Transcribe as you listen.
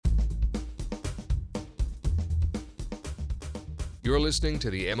You're listening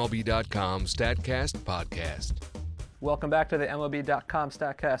to the MLB.com StatCast podcast. Welcome back to the MLB.com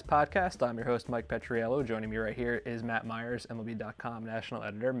StatCast podcast. I'm your host, Mike Petriello. Joining me right here is Matt Myers, MLB.com national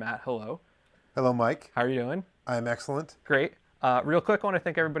editor. Matt, hello. Hello, Mike. How are you doing? I'm excellent. Great. Real quick, I want to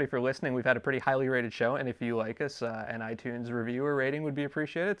thank everybody for listening. We've had a pretty highly rated show, and if you like us, an iTunes review or rating would be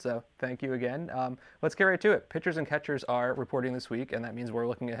appreciated, so thank you again. Let's get right to it. Pitchers and catchers are reporting this week, and that means we're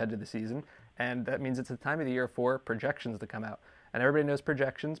looking ahead to the season, and that means it's the time of the year for projections to come out. And everybody knows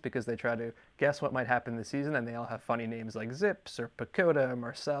projections because they try to guess what might happen this season, and they all have funny names like Zips or Pacoda,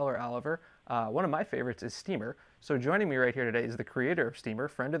 Marcel, or Oliver. One of my favorites is Steamer. So joining me right here today is the creator of Steamer,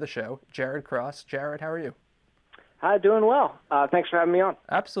 friend of the show, Jared Cross. Jared, how are you? Hi, doing well. Thanks for having me on.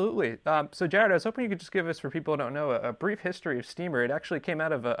 Absolutely. So Jared, I was hoping you could just give us, for people who don't know, a brief history of Steamer. It actually came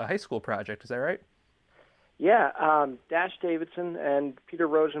out of a high school project. Is that right? Yeah. Dash Davidson and Peter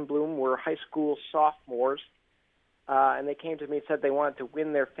Rosenblum were high school sophomores. And they came to me and said they wanted to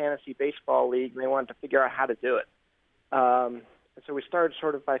win their fantasy baseball league, and they wanted to figure out how to do it. And so we started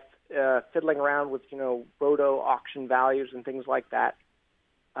sort of by fiddling around with, roto auction values and things like that,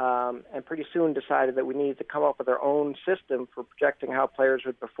 and pretty soon decided that we needed to come up with our own system for projecting how players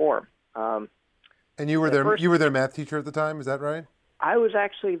would perform. And you were their math teacher at the time, is that right? I was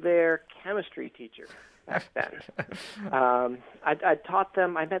actually their chemistry teacher back then. I taught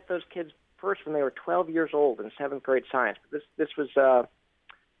them. I met those kids first when they were 12 years old in 7th grade science. This was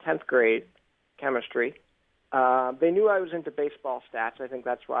 10th grade chemistry. They knew I was into baseball stats. I think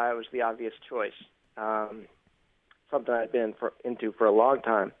that's why I was the obvious choice, something I'd been into for a long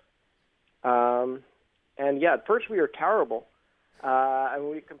time. And yeah, at first we were terrible. And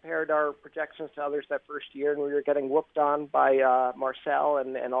we compared our projections to others that first year, and we were getting whooped on by Marcel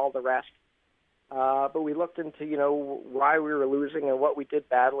and all the rest. But we looked into, why we were losing and what we did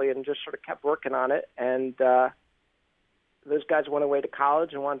badly and just sort of kept working on it. And those guys went away to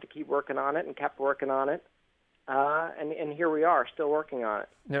college and wanted to keep working on it and kept working on it. And here we are, still working on it.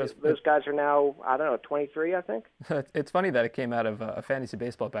 Those guys are now, 23, I think. It's funny that it came out of a fantasy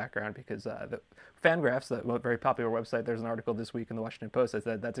baseball background because the Fangraphs, the very popular website, there's an article this week in the Washington Post that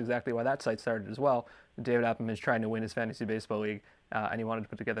said that's exactly why that site started as well. David Appelman is trying to win his fantasy baseball league, and he wanted to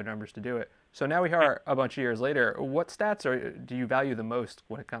put together numbers to do it. So now we are a bunch of years later. What stats do you value the most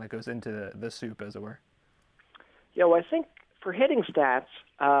when it kind of goes into the soup, as it were? Yeah, well, I think for hitting stats,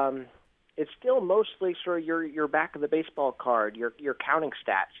 it's still mostly sort of your back of the baseball card, your counting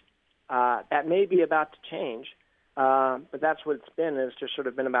stats. That may be about to change, but that's what it's been. It's just sort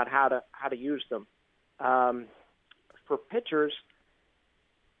of been about how to use them. For pitchers,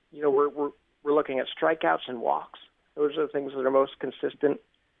 we're looking at strikeouts and walks. Those are the things that are most consistent.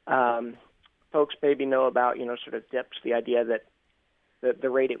 Folks maybe know about sort of dips, the idea that the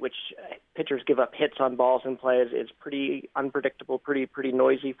rate at which pitchers give up hits on balls in play is pretty unpredictable, pretty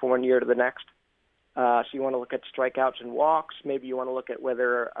noisy from one year to the next. So you want to look at strikeouts and walks. Maybe you want to look at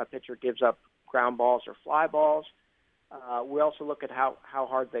whether a pitcher gives up ground balls or fly balls. We also look at how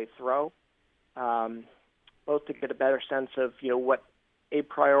hard they throw, both to get a better sense of what a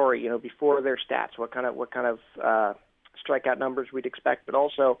priori, before their stats, what kind of strikeout numbers we'd expect, but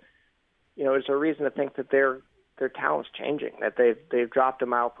also, is there a reason to think that their talent's changing, that they've dropped a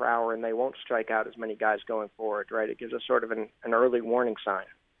mile per hour and they won't strike out as many guys going forward, right? It gives us sort of an early warning sign.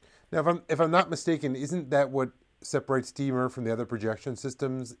 Now, if I'm not mistaken, isn't that what separates Steamer from the other projection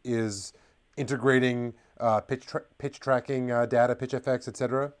systems, is integrating pitch tracking data, pitch FX, et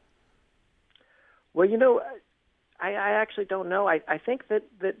cetera? Well, I actually don't know. I think that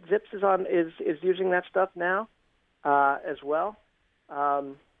Zips is using that stuff now as well.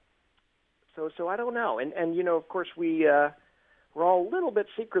 So I don't know. And of course, we're all a little bit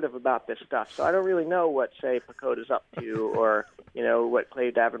secretive about this stuff. So I don't really know what, say, Pacoda's up to or, what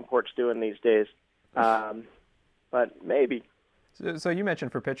Clay Davenport's doing these days. But maybe. So you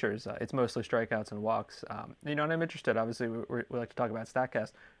mentioned for pitchers, it's mostly strikeouts and walks. And I'm interested, obviously, we like to talk about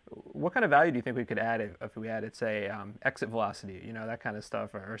StatCast. What kind of value do you think we could add if we added, say, exit velocity, that kind of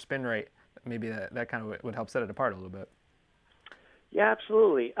stuff, or spin rate? Maybe that kind of would help set it apart a little bit. Yeah,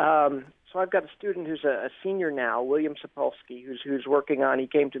 absolutely. So I've got a student who's a senior now, William Sapolsky, who's working on. He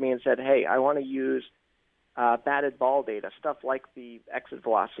came to me and said, "Hey, I want to use batted ball data, stuff like the exit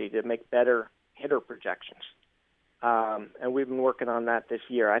velocity, to make better hitter projections." And we've been working on that this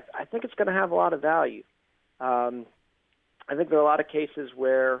year. I think it's going to have a lot of value. I think there are a lot of cases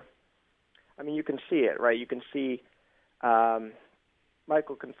where, you can see it, right? You can see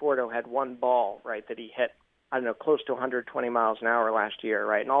Michael Conforto had one ball, right, that he hit, close to 120 miles an hour last year,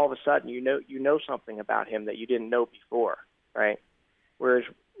 right? And all of a sudden, you know something about him that you didn't know before, right? Whereas,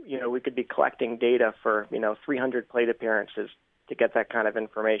 we could be collecting data for, 300 plate appearances to get that kind of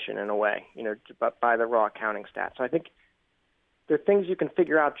information in a way, by the raw counting stats. So I think there are things you can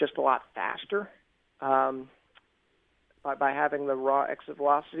figure out just a lot faster by having the raw exit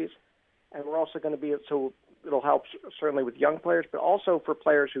velocities. And we're also going to be, so it'll help certainly with young players, but also for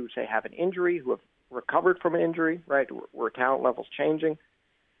players who, say, have an injury, who have recovered from an injury, right, where talent level's changing.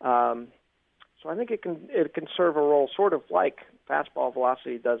 So I think it can serve a role sort of like fastball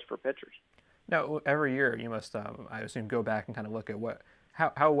velocity does for pitchers. Now, every year you must, I assume, go back and kind of look at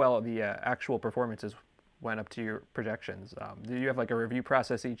how well the actual performances went up to your projections. Do you have like a review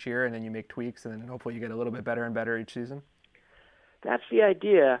process each year, and then you make tweaks, and then hopefully you get a little bit better and better each season? That's the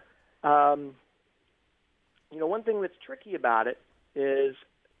idea. One thing that's tricky about it is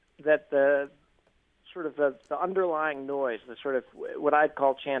that the underlying noise, the sort of what I'd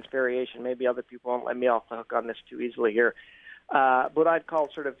call chance variation, maybe other people won't let me off the hook on this too easily here, what I'd call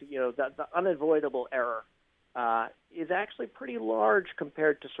sort of, the unavoidable error is actually pretty large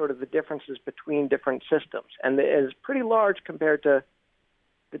compared to sort of the differences between different systems. And it is pretty large compared to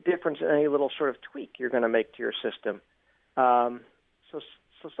the difference in any little sort of tweak you're going to make to your system. So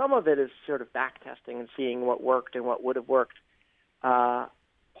some of it is sort of back testing and seeing what worked and what would have worked.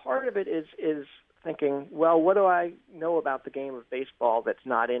 Part of it is thinking, well, what do I know about the game of baseball that's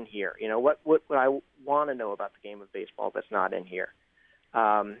not in here? What would I want to know about the game of baseball that's not in here?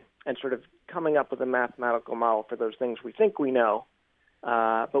 And sort of coming up with a mathematical model for those things we think we know,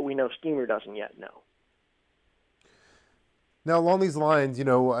 but we know Steamer doesn't yet know. Now, along these lines,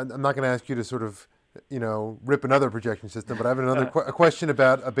 I'm not going to ask you to sort of, rip another projection system, but I have another a question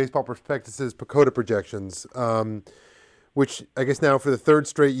about Baseball Prospectus's PECOTA projections, which I guess now for the third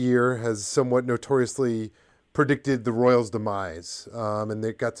straight year has somewhat notoriously predicted the Royals' demise. And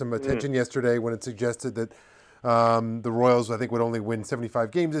they got some attention yesterday when it suggested that the Royals, I think, would only win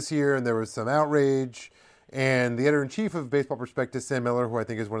 75 games this year, and there was some outrage. And the editor-in-chief of Baseball Prospectus, Sam Miller, who I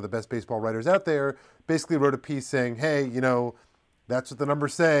think is one of the best baseball writers out there, basically wrote a piece saying, hey, that's what the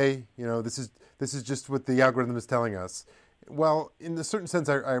numbers say. This is just what the algorithm is telling us. Well, in a certain sense,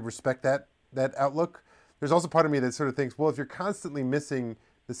 I respect that outlook. There's also part of me that sort of thinks, well, if you're constantly missing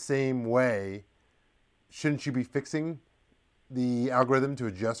the same way, shouldn't you be fixing the algorithm to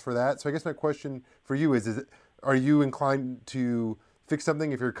adjust for that? So I guess my question for you is are you inclined to fix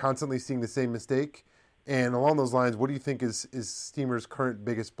something if you're constantly seeing the same mistake? And along those lines, what do you think is Steamer's current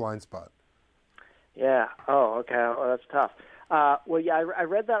biggest blind spot? Yeah. Oh, okay. Well, that's tough. I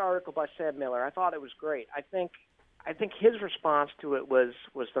read that article by Sam Miller. I thought it was great. I think his response to it was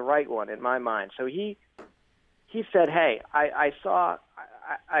the right one in my mind. So he said, hey, I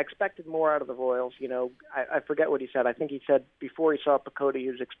expected more out of the Royals. I forget what he said. I think he said before he saw PECOTA, he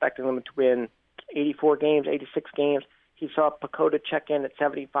was expecting them to win 84 games, 86 games. He saw PECOTA check in at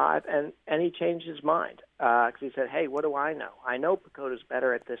 75, and he changed his mind because he said, hey, what do I know? I know PECOTA's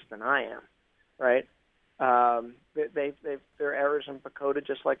better at this than I am, right? There are errors in PECOTA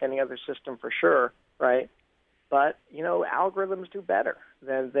just like any other system for sure, right? But, algorithms do better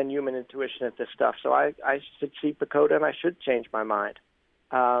than human intuition at this stuff. So I should see PECOTA and I should change my mind.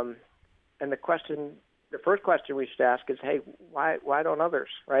 And the first question we should ask is, hey, why don't others,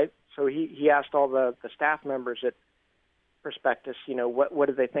 right? So he asked all the staff members at Prospectus, what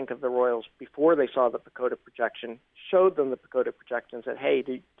did they think of the Royals before they saw the PECOTA projection, showed them the PECOTA projection and said, hey,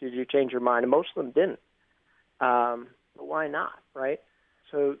 did you change your mind? And most of them didn't. But why not, right?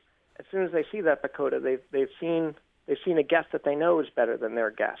 So as soon as they see that PECOTA, they've seen a guess that they know is better than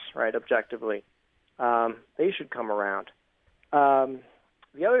their guess, right? Objectively, they should come around.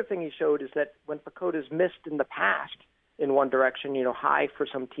 The other thing he showed is that when PECOTA's missed in the past in one direction, high for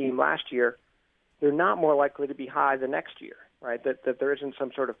some team last year, they're not more likely to be high the next year, right? That there isn't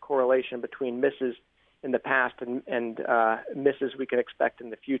some sort of correlation between misses in the past and misses we can expect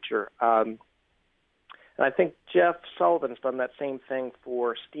in the future. And I think Jeff Sullivan's done that same thing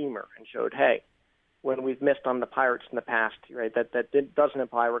for Steamer and showed, hey, when we've missed on the Pirates in the past, right, that doesn't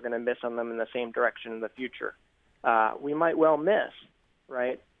imply we're going to miss on them in the same direction in the future. We might well miss,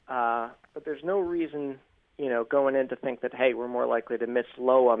 right? But there's no reason, going in to think that, hey, we're more likely to miss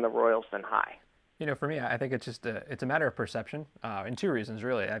low on the Royals than high. For me, I think it's just it's a matter of perception, and two reasons,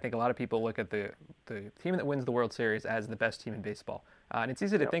 really. I think a lot of people look at the team that wins the World Series as the best team in baseball. And it's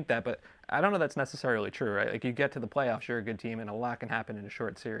easy to think that, but I don't know that's necessarily true, right? Like, you get to the playoffs, you're a good team, and a lot can happen in a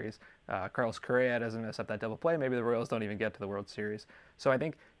short series. Carlos Correa doesn't mess up that double play. Maybe the Royals don't even get to the World Series. So I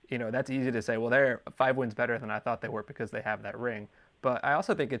think, that's easy to say, well, they're 5 wins better than I thought they were because they have that ring. But I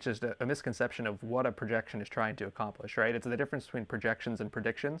also think it's just a misconception of what a projection is trying to accomplish, right? It's the difference between projections and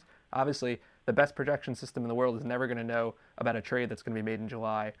predictions. Obviously, the best projection system in the world is never going to know about a trade that's going to be made in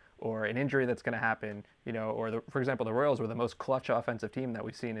July or an injury that's going to happen, or for example, the Royals were the most clutch offensive team that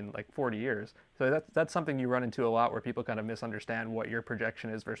we've seen in like 40 years. So that's something you run into a lot where people kind of misunderstand what your projection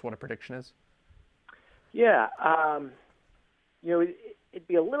is versus what a prediction is. Yeah. It'd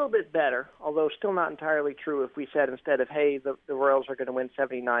be a little bit better, although still not entirely true, if we said instead of, hey, the Royals are going to win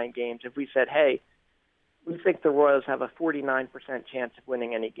 79 games, if we said, hey, we think the Royals have a 49% chance of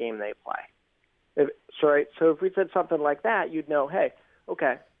winning any game they play. So if we said something like that, you'd know, hey,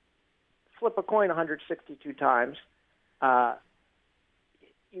 okay, flip a coin 162 times.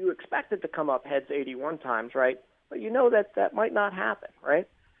 You expect it to come up heads 81 times, right? But you know that might not happen, right?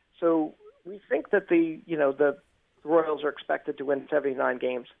 So we think that the Royals are expected to win 79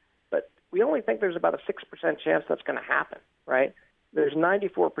 games, but we only think there's about a 6% chance that's going to happen, right? There's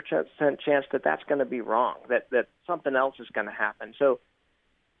 94% chance that that's going to be wrong, that something else is going to happen. So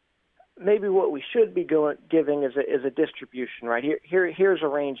maybe what we should be giving is a distribution, right? Here's a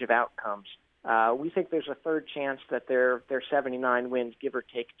range of outcomes. We think there's a third chance that their 79 wins, give or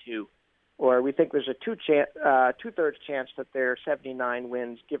take 2, or we think there's a two-thirds chance that their 79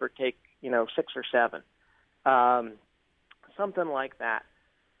 wins, give or take 6 or 7. Something like that,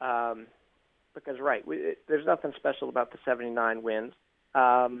 because there's nothing special about the 79 wins,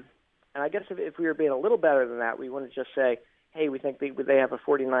 and I guess if we were being a little better than that, we wouldn't just say, hey, we think they have a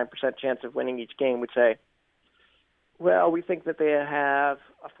 49% chance of winning each game. We'd say, well, we think that they have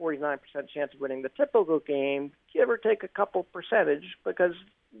a 49% chance of winning the typical game, give or take a couple percentage, because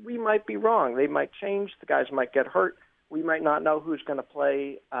we might be wrong. They might change. The guys might get hurt. We might not know who's going to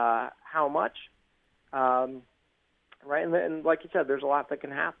play how much. Right, and like you said, there's a lot that can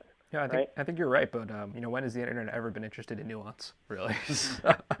happen. Yeah, I think you're right, but when has the internet ever been interested in nuance, really? It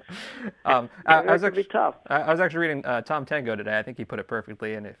could be tough. I was actually reading Tom Tango today. I think he put it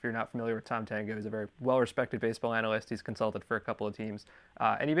perfectly, and if you're not familiar with Tom Tango, he's a very well-respected baseball analyst. He's consulted for a couple of teams,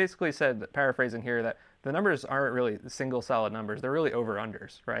 and he basically said, paraphrasing here, that the numbers aren't really single solid numbers. They're really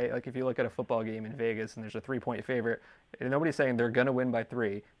over-unders, right? Like if you look at a football game in Vegas and there's a 3-point favorite, nobody's saying they're going to win by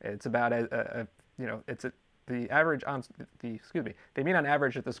 3. It's about the average on they mean on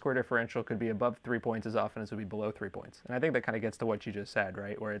average that the score differential could be above 3 points as often as it would be below 3 points. And I think that kind of gets to what you just said,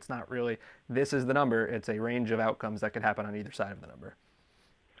 right? Where it's not really this is the number, it's a range of outcomes that could happen on either side of the number.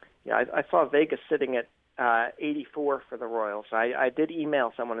 Yeah, I saw Vegas sitting at 84 for the Royals. I did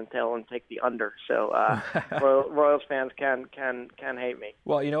email someone and tell them to take the under. So Royals fans can hate me.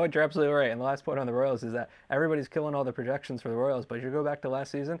 Well, you know what? You're absolutely right. And the last point on the Royals is that everybody's killing all the projections for the Royals. But if you go back to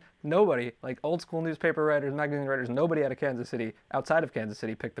last season, nobody, like old school newspaper writers, magazine writers, nobody out of Kansas City, outside of Kansas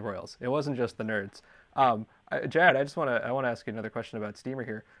City, picked the Royals. It wasn't just the nerds. Jared, I want to ask you another question about Steamer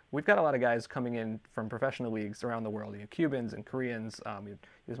here. We've got a lot of guys coming in from professional leagues around the world. Cubans and Koreans.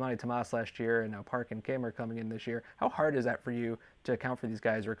 Yasmani Tomas last year, and now Park and Kim are coming in this year. How hard is that for you to account for these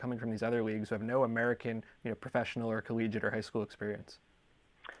guys who are coming from these other leagues who have no American, professional or collegiate or high school experience?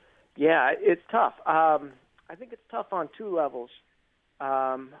 Yeah, it's tough. I think it's tough on 2 levels.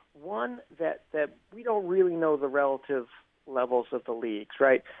 One, that we don't really know the relative levels of the leagues,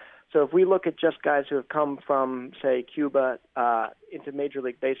 right? So if we look at just guys who have come from, say, Cuba into Major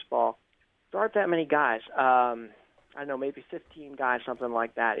League Baseball, there aren't that many guys. I don't know, maybe 15 guys, something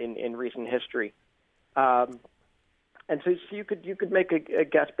like that in recent history. And so you could make a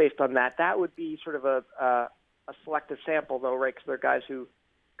guess based on that. That would be sort of a selective sample, though, right? Because they're guys who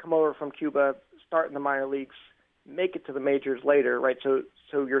come over from Cuba, start in the minor leagues, make it to the majors later, right? So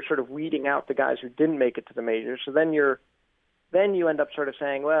you're sort of weeding out the guys who didn't make it to the majors. So then you end up sort of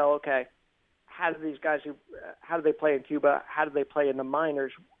saying, well, okay, how do they play in Cuba? How do they play in the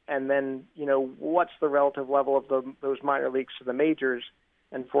minors? And then, what's the relative level of those minor leagues to the majors,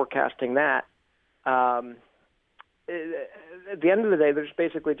 and forecasting that. At the end of the day, there's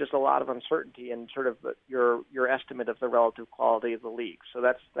basically just a lot of uncertainty in sort of your estimate of the relative quality of the league. So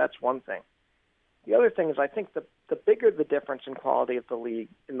that's one thing. The other thing is, I think the bigger the difference in quality of the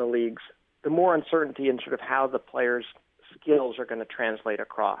leagues, the more uncertainty in sort of how the players' skills are going to translate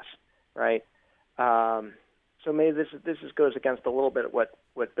across, right? So maybe this goes against a little bit of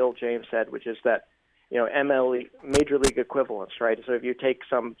what Bill James said, which is that MLB, Major League equivalence, right? So if you take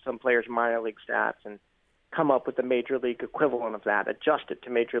some players' minor league stats and come up with the Major League equivalent of that, adjust it to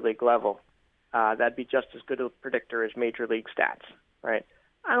Major League level, that'd be just as good a predictor as Major League stats, right?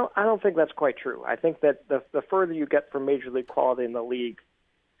 I don't think that's quite true. I think that the further you get from Major League quality in the league,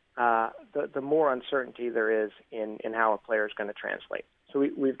 the more uncertainty there is in how a player is going to translate. So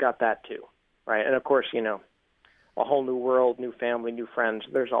we've got that too, right? And of course, a whole new world, new family, new friends.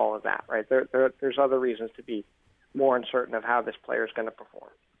 There's all of that, right? There's other reasons to be more uncertain of how this player is going to perform.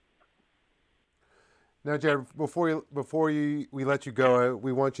 Now, Jared, before we let you go,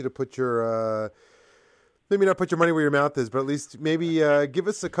 we want you to put your maybe not put your money where your mouth is, but at least maybe give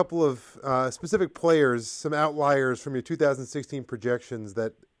us a couple of specific players, some outliers from your 2016 projections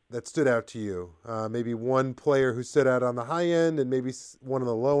that stood out to you. Maybe one player who stood out on the high end and maybe one on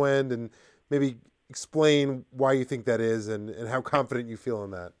the low end, and maybe explain why you think that is and how confident you feel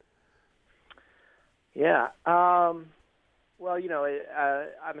in that. Yeah. Well,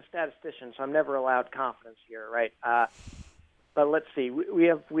 I'm a statistician, so I'm never allowed confidence here, right? But let's see. We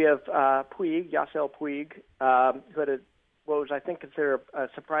have Puig, Yasiel Puig, who had what was, I think, considered a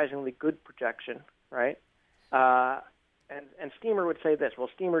surprisingly good projection, right? And Steamer would say this. Well,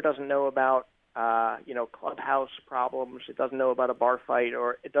 Steamer doesn't know about clubhouse problems. It doesn't know about a bar fight,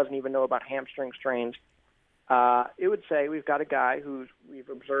 or it doesn't even know about hamstring strains. It would say we've got a guy who we've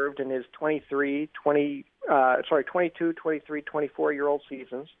observed in his 22, 23, 24-year-old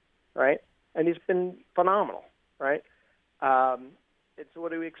seasons, right? And he's been phenomenal, right? It's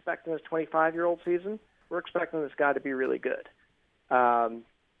what do we expect in his 25-year-old season? We're expecting this guy to be really good. Now,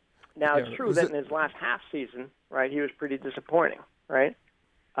 it's true that in his last half season, right, he was pretty disappointing, right?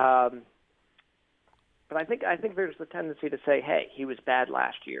 But I think there's the tendency to say, hey, he was bad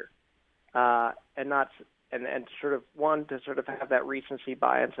last year, and sort of have that recency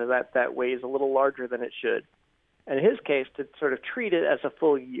bias, so that weighs a little larger than it should. And in his case, to sort of treat it as a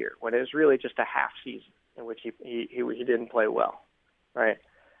full year when it was really just a half season in which he didn't play well, right?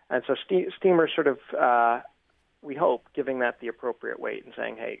 And so Steamer sort of, we hope, giving that the appropriate weight and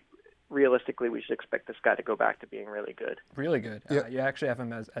saying, hey, realistically, we should expect this guy to go back to being really good. Really good. Yeah. You actually have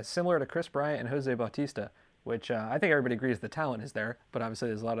him as similar to Chris Bryant and Jose Bautista, which I think everybody agrees the talent is there, but obviously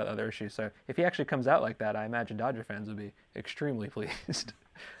there's a lot of other issues. So if he actually comes out like that, I imagine Dodger fans would be extremely pleased.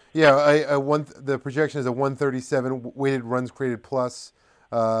 Yeah, the projection is a 137 weighted runs created plus.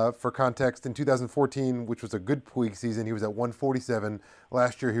 For context, in 2014, which was a good Puig season, he was at 147.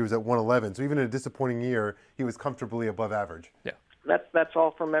 Last year, he was at 111. So even in a disappointing year, he was comfortably above average. Yeah, that's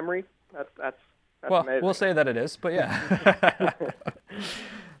all from memory. That's well, amazing. We'll say that it is, but yeah.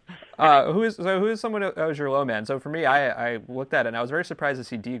 Who is someone that was your low man? So for me, I looked at it and I was very surprised to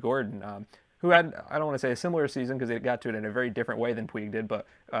see D. Gordon, who had, I don't want to say a similar season because it got to it in a very different way than Puig did, but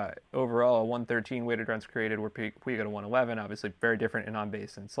overall a 113 weighted runs created where Puig got a 111, obviously very different in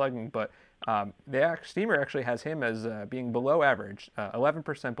on-base and slugging, but Steamer actually has him as being below average,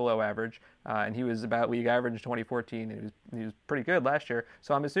 11% below average, and he was about league average in 2014, and he was pretty good last year,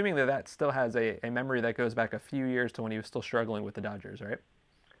 so I'm assuming that still has a memory that goes back a few years to when he was still struggling with the Dodgers, right?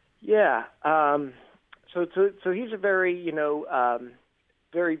 Yeah. So he's a very,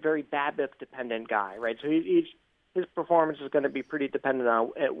 very, very BABIP dependent guy, right? So his performance is going to be pretty dependent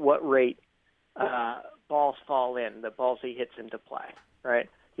on at what rate balls fall in, the balls he hits into play, right?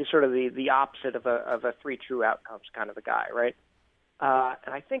 He's sort of the opposite of a three true outcomes kind of a guy, right?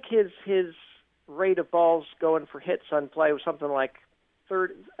 And I think his rate of balls going for hits on play was something like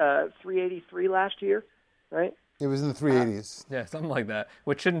 383 last year, right? It was in the 380s. Yeah, something like that,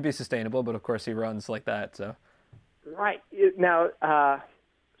 which shouldn't be sustainable, but of course he runs like that, so. Right. Now,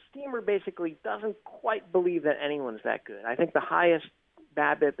 Steamer basically doesn't quite believe that anyone's that good. I think the highest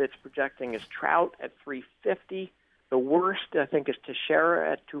BABIP it's projecting is Trout at 350. The worst, I think, is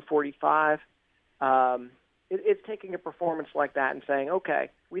Teixeira at 245. It's taking a performance like that and saying, okay,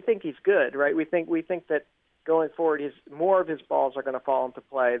 we think he's good, right? We think that going forward, more of his balls are going to fall into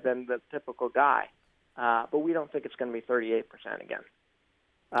play than the typical guy. But we don't think it's going to be 38% again.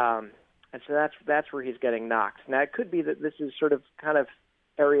 And so that's where he's getting knocked. Now, it could be that this is sort of kind of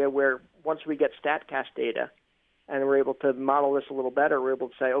area where once we get StatCast data and we're able to model this a little better, we're able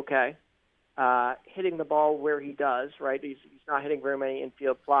to say, okay, hitting the ball where he does, right? He's not hitting very many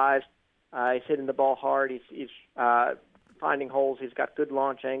infield flies. He's hitting the ball hard. He's finding holes. He's got good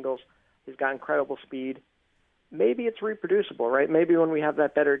launch angles. He's got incredible speed. Maybe it's reproducible, right? Maybe when we have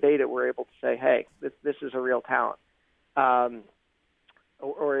that better data, we're able to say, hey, this is a real talent.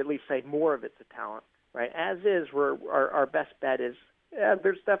 Or at least say more of it's a talent, right? As is, our best bet is,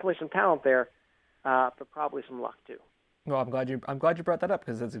 there's definitely some talent there, but probably some luck too. Well, I'm glad you brought that up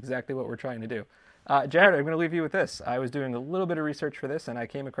because that's exactly what we're trying to do. Jared, I'm going to leave you with this. I was doing a little bit of research for this, and I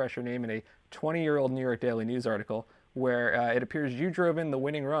came across your name in a 20-year-old New York Daily News article where it appears you drove in the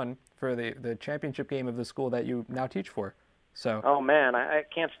winning run for the championship game of the school that you now teach for. So. Oh man, I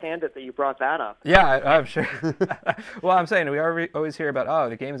can't stand it that you brought that up. Yeah, I'm sure. Well, I'm saying we always hear about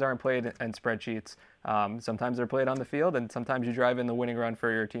the games aren't played in spreadsheets. Sometimes they're played on the field, and sometimes you drive in the winning run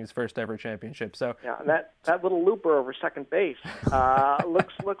for your team's first ever championship. So yeah, and that little looper over second base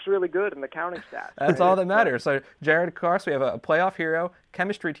looks really good in the counting stats. That's all that matters. So Jared, of course, we have a playoff hero,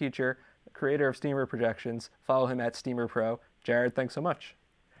 chemistry teacher, creator of Steamer Projections. Follow him at Steamer Pro. Jared, thanks so much.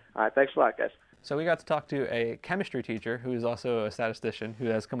 All right, thanks a lot, guys. So we got to talk to a chemistry teacher who is also a statistician who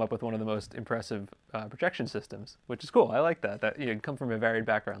has come up with one of the most impressive projection systems, which is cool. I like that you come from a varied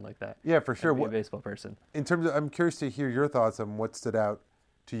background like that. Yeah, for sure. Be a baseball person. In terms of, I'm curious to hear your thoughts on what stood out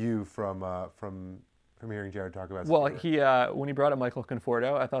to you from hearing Jared talk about. Well, he when he brought up Michael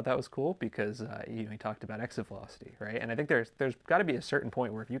Conforto, I thought that was cool because he talked about exit velocity, right? And I think there's got to be a certain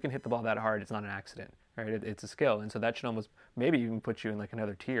point where if you can hit the ball that hard, it's not an accident, right? It's a skill, and so that should almost maybe even put you in like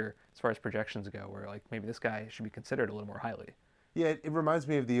another tier as far as projections go, where like maybe this guy should be considered a little more highly. Yeah, it reminds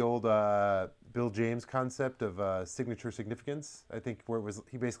me of the old Bill James concept of signature significance. I think where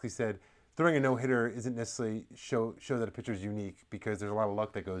he basically said throwing a no-hitter isn't necessarily show that a pitcher is unique because there's a lot of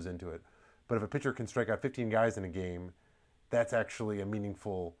luck that goes into it. But if a pitcher can strike out 15 guys in a game, that's actually a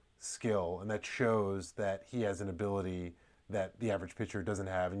meaningful skill, and that shows that he has an ability that the average pitcher doesn't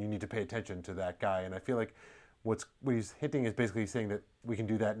have, and you need to pay attention to that guy. And I feel like what he's hinting is basically saying that we can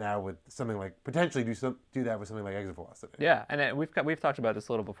do that now with something like potentially do that with something like exit velocity. Yeah, and we've talked about this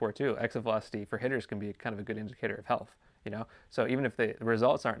a little before too. Exit velocity for hitters can be kind of a good indicator of health. So even if the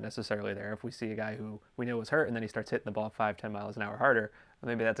results aren't necessarily there, if we see a guy who we know was hurt and then he starts hitting the ball 5-10 miles an hour harder,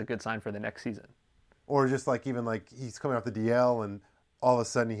 maybe that's a good sign for the next season. Or just like even like he's coming off the DL and all of a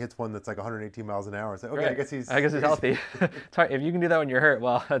sudden he hits one that's like 118 miles an hour. It's like, okay, right. I guess he's healthy. It's hard. If you can do that when you're hurt,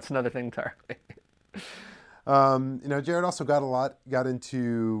 well, that's another thing entirely. Jared also got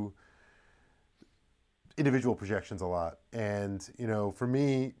into individual projections a lot. And, for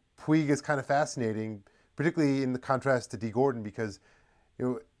me, Puig is kind of fascinating, particularly in the contrast to D. Gordon, because,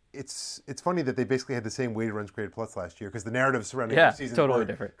 it's funny that they basically had the same weighted runs created plus last year because the narrative surrounding the season totally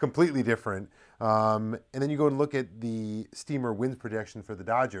different. Completely different. And then you go and look at the Steamer wins projection for the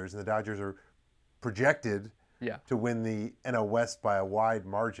Dodgers, and the Dodgers are projected to win the NL West by a wide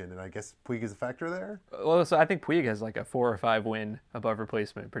margin, and I guess Puig is a factor there? Well, so I think Puig has like a 4 or 5 win above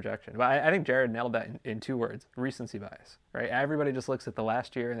replacement projection. But I think Jared nailed that in 2 words, recency bias, right? Everybody just looks at the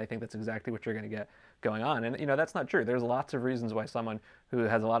last year and they think that's exactly what you're going to get going on. And, that's not true. There's lots of reasons why someone who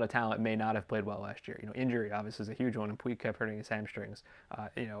has a lot of talent may not have played well last year. Injury obviously is a huge one, and Puig kept hurting his hamstrings.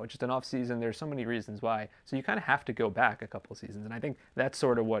 Just an off season, there's so many reasons why. So you kind of have to go back a couple of seasons. And I think that's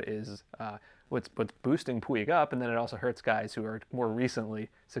sort of what is what's boosting Puig up, and then it also hurts guys who are more recently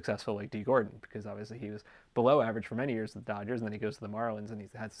successful like D. Gordon, because obviously he was below average for many years with the Dodgers, and then he goes to the Marlins and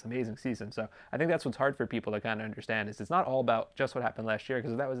he's had this amazing season. So I think that's what's hard for people to kind of understand is it's not all about just what happened last year,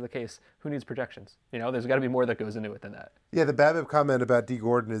 because if that was the case, who needs projections? There's got to be more that goes into it than that. Yeah, the BABIP comment about D.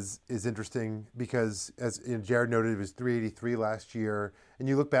 Gordon is interesting because, as Jared noted, it was 383 last year, and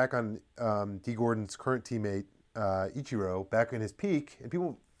you look back on D. Gordon's current teammate Ichiro back in his peak, and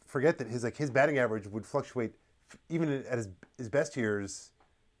people forget that his batting average would fluctuate even at his best years,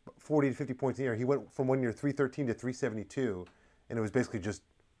 40 to 50 points a year. He went from one year 313 to 372, and it was basically just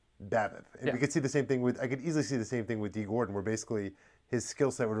BABIP. And we could see the same thing I could easily see the same thing with D. Gordon, where basically his skill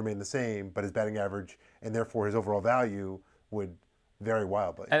set would remain the same, but his batting average and therefore his overall value would vary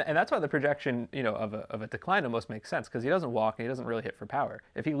wildly. And that's why the projection, of a decline almost makes sense, because he doesn't walk and he doesn't really hit for power.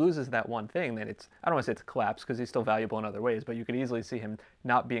 If he loses that one thing, then I don't want to say it's a collapse, because he's still valuable in other ways, but you could easily see him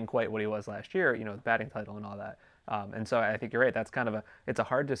not being quite what he was last year, the batting title and all that. And so I think you're right. That's kind of it's a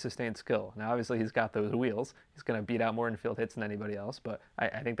hard to sustain skill. Now, obviously, he's got those wheels. He's going to beat out more infield hits than anybody else, but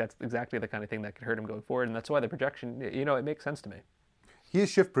I think that's exactly the kind of thing that could hurt him going forward, and that's why the projection, it makes sense to me. He is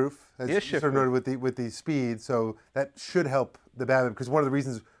shift proof, as you sort of noted with the speed, so that should help the BABIP, because one of the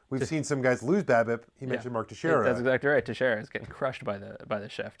reasons we've seen some guys lose BABIP, he mentioned Mark Teixeira. That's exactly right. Teixeira is getting crushed by the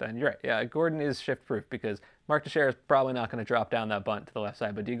shift, and you're right. Yeah, Gordon is shift proof because Mark Teixeira is probably not going to drop down that bunt to the left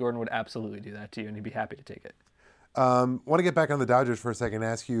side, but D. Gordon would absolutely do that to you, and he'd be happy to take it. Want to get back on the Dodgers for a second and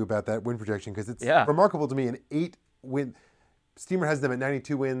ask you about that win projection, because it's remarkable to me. An 8-win, Steamer has them at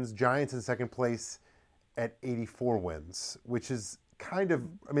 92 wins, Giants in second place at 84 wins, which is kind of,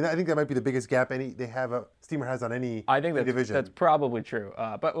 I think that might be the biggest gap Steamer has on any division. That's probably true.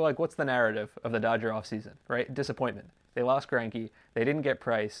 But what's the narrative of the Dodger offseason, right? Disappointment. They lost Greinke. They didn't get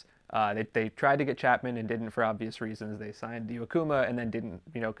Price. They tried to get Chapman and didn't for obvious reasons. They signed Akuma and then didn't,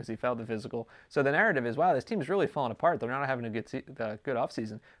 because he failed the physical. So the narrative is, wow, this team's really falling apart. They're not having a good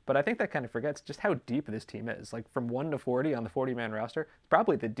offseason. But I think that kind of forgets just how deep this team is. Like from 1 to 40 on the 40-man roster, it's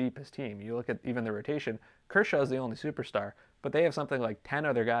probably the deepest team. You look at even the rotation. Kershaw's the only superstar, but they have something like 10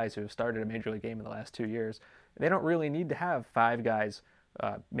 other guys who have started a major league game in the last 2 years. They don't really need to have 5 guys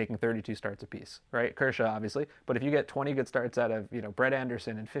making 32 starts apiece, right? Kershaw, obviously. But if you get 20 good starts out of, Brett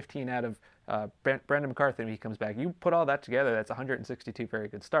Anderson and 15 out of Brandon McCarthy when he comes back, you put all that together, that's 162 very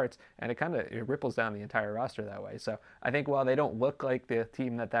good starts, and it ripples down the entire roster that way. So I think while they don't look like the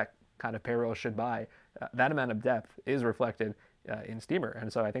team that kind of payroll should buy, that amount of depth is reflected in Steamer.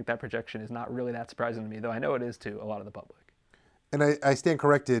 And so I think that projection is not really that surprising to me, though I know it is to a lot of the public. And I stand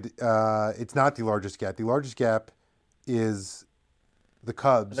corrected. It's not the largest gap. The largest gap is the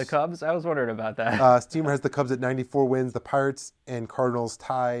Cubs. The Cubs? I was wondering about that. Steamer has the Cubs at 94 wins. The Pirates and Cardinals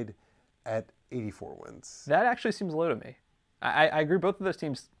tied at 84 wins. That actually seems low to me. I agree both of those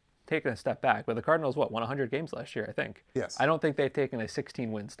teams taken a step back, but the Cardinals, won 100 games last year, I think. Yes. I don't think they've taken a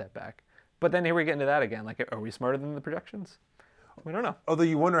 16-win step back. But then here we get into that again. Like, are we smarter than the projections? We don't know. Although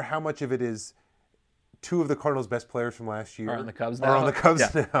you wonder how much of it is 2 of the Cardinals' best players from last year are on the Cubs now.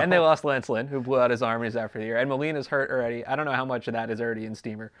 And they lost Lance Lynn, who blew out his arm after the year. And Molina's hurt already. I don't know how much of that is already in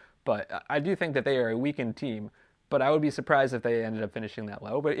Steamer, but I do think that they are a weakened team. But I would be surprised if they ended up finishing that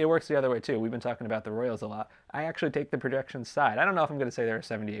low. But it works the other way, too. We've been talking about the Royals a lot. I actually take the projections side. I don't know if I'm going to say they're a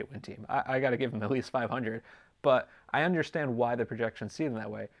 78-win team. I got to give them at least 500. But I understand why the projections see them that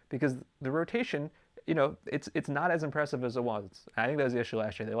way. Because the rotation, it's not as impressive as it was. I think that was the issue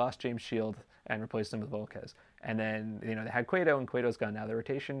last year. They lost James Shield and replaced him with Volquez. And then, they had Cueto, and Cueto's gone now. The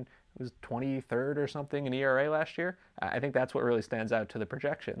rotation was 23rd or something in ERA last year. I think that's what really stands out to the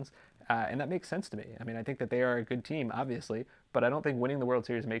projections. And that makes sense to me. I mean, I think that they are a good team, obviously, but I don't think winning the World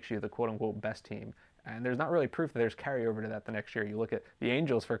Series makes you the quote-unquote best team. And there's not really proof that there's carryover to that the next year. You look at the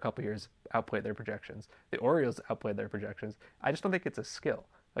Angels for a couple years, outplayed their projections. The Orioles outplayed their projections. I just don't think it's a skill.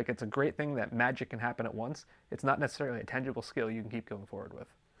 Like, it's a great thing that magic can happen at once. It's not necessarily a tangible skill you can keep going forward with.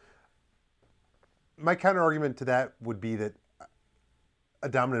 My counter argument to that would be that a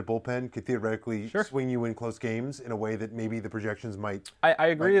dominant bullpen could theoretically swing you in close games in a way that maybe the projections might. I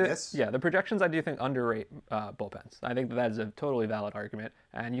agree. Miss. The projections I do think underrate bullpens. I think that is a totally valid argument,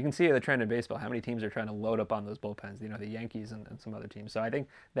 and you can see the trend in baseball. How many teams are trying to load up on those bullpens? The Yankees and some other teams. So I think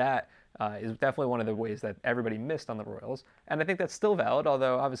that is definitely one of the ways that everybody missed on the Royals, and I think that's still valid.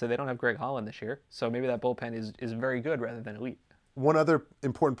 Although obviously they don't have Greg Holland this year, so maybe that bullpen is very good rather than elite. One other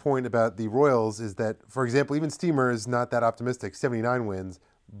important point about the Royals is that, for example, even Steamer is not that optimistic, 79 wins,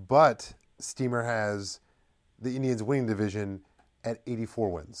 but Steamer has the Indians winning division at 84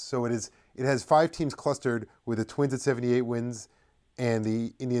 wins. So it has 5 teams clustered with the Twins at 78 wins and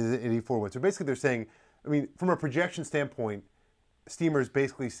the Indians at 84 wins. So basically they're saying, from a projection standpoint, Steamer is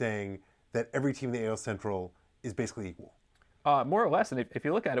basically saying that every team in the AL Central is basically equal. More or less, and if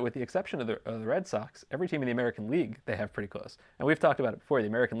you look at it, with the exception of the Red Sox, every team in the American League they have pretty close. And we've talked about it before. The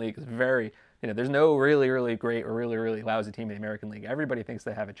American League is very, there's no really, really great or really, really lousy team in the American League. Everybody thinks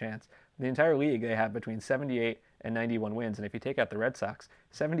they have a chance. The entire league, they have between 78 and 91 wins. And if you take out the Red Sox,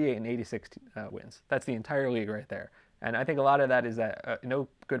 78 and 86 wins. That's the entire league right there. And I think a lot of that is that no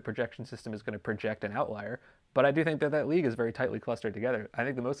good projection system is going to project an outlier. But I do think that league is very tightly clustered together. I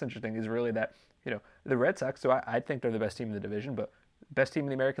think the most interesting is really that, the Red Sox, so I think they're the best team in the division, but best team in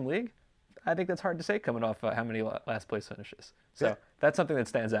the American League, I think that's hard to say coming off how many last place finishes. So that's something that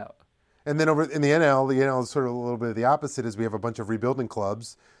stands out. And then over in the NL is sort of a little bit of the opposite, is we have a bunch of rebuilding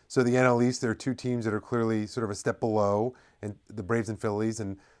clubs. So the NL East, there are 2 teams that are clearly sort of a step below, and the Braves and Phillies,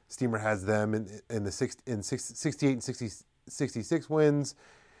 and Steamer has them in 68 and 66 wins.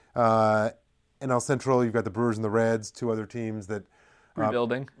 NL Central, you've got the Brewers and the Reds, 2 other teams that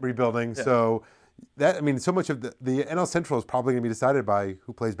rebuilding. Yeah. So that, so much of the NL Central is probably going to be decided by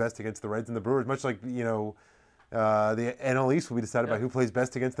who plays best against the Reds and the Brewers, much like the NL East will be decided by who plays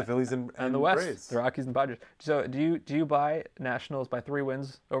best against the Phillies and the West, Braves. The Rockies and Padres. So do you buy Nationals by 3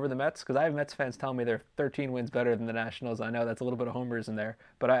 wins over the Mets? Because I have Mets fans telling me they're 13 wins better than the Nationals. I know that's a little bit of homers in there,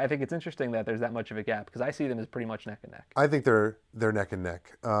 but I think it's interesting that there's that much of a gap, because I see them as pretty much neck and neck. I think they're neck and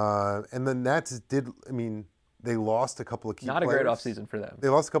neck. And the Nats they lost a couple of key players. Not a great offseason for them. They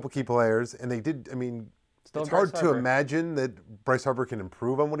lost a couple of key players, and they did, Still it's hard to imagine that Bryce Harper can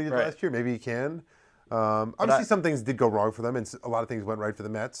improve on what he did last year. Maybe he can. Obviously, some things did go wrong for them, and a lot of things went right for the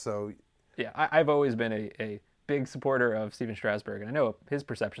Mets. So, yeah, I've always been a big supporter of Steven Strasburg, and I know his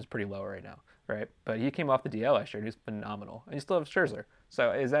perception is pretty low right now, right? But he came off the DL last year, and he was phenomenal. And you still have Scherzer.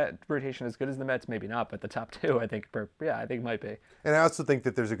 So is that rotation as good as the Mets? Maybe not, but the top two, I think it might be. And I also think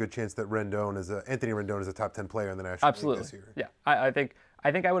that there's a good chance that Anthony Rendon is a top 10 player in the National League this year. Yeah, I think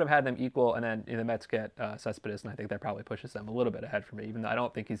I would have had them equal, and then the Mets get Cespedes, and I think that probably pushes them a little bit ahead for me, even though I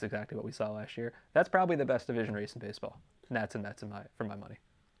don't think he's exactly what we saw last year. That's probably the best division race in baseball. Nats and Mets for my money.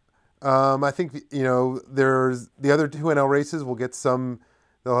 I think, there's the other two NL races will get some.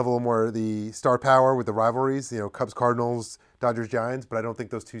 They'll have a little more of the star power with the rivalries, Cubs, Cardinals, Dodgers, Giants, but I don't think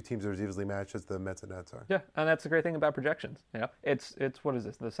those two teams are as easily matched as the Mets and Nats are. Yeah, and that's the great thing about projections. It's what is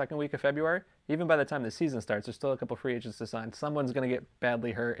this, the second week of February? Even by the time the season starts, there's still a couple free agents to sign. Someone's going to get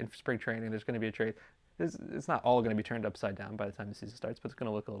badly hurt in spring training. There's going to be a trade. It's not all going to be turned upside down by the time the season starts, but it's going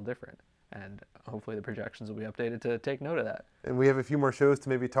to look a little different. And hopefully the projections will be updated to take note of that. And we have a few more shows to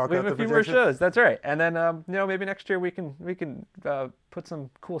maybe talk about the projections. We have a few more shows, that's right. And then, maybe next year we can put some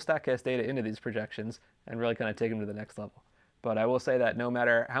cool StatCast data into these projections and really kind of take them to the next level. But I will say that no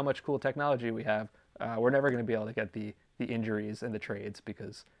matter how much cool technology we have, we're never going to be able to get the injuries and the trades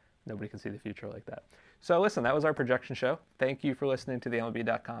because nobody can see the future like that. So listen, that was our projection show. Thank you for listening to the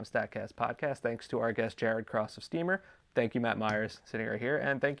MLB.com StatCast podcast. Thanks to our guest, Jared Cross of Steamer. Thank you, Matt Myers, sitting right here.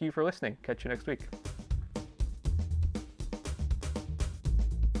 And thank you for listening. Catch you next week.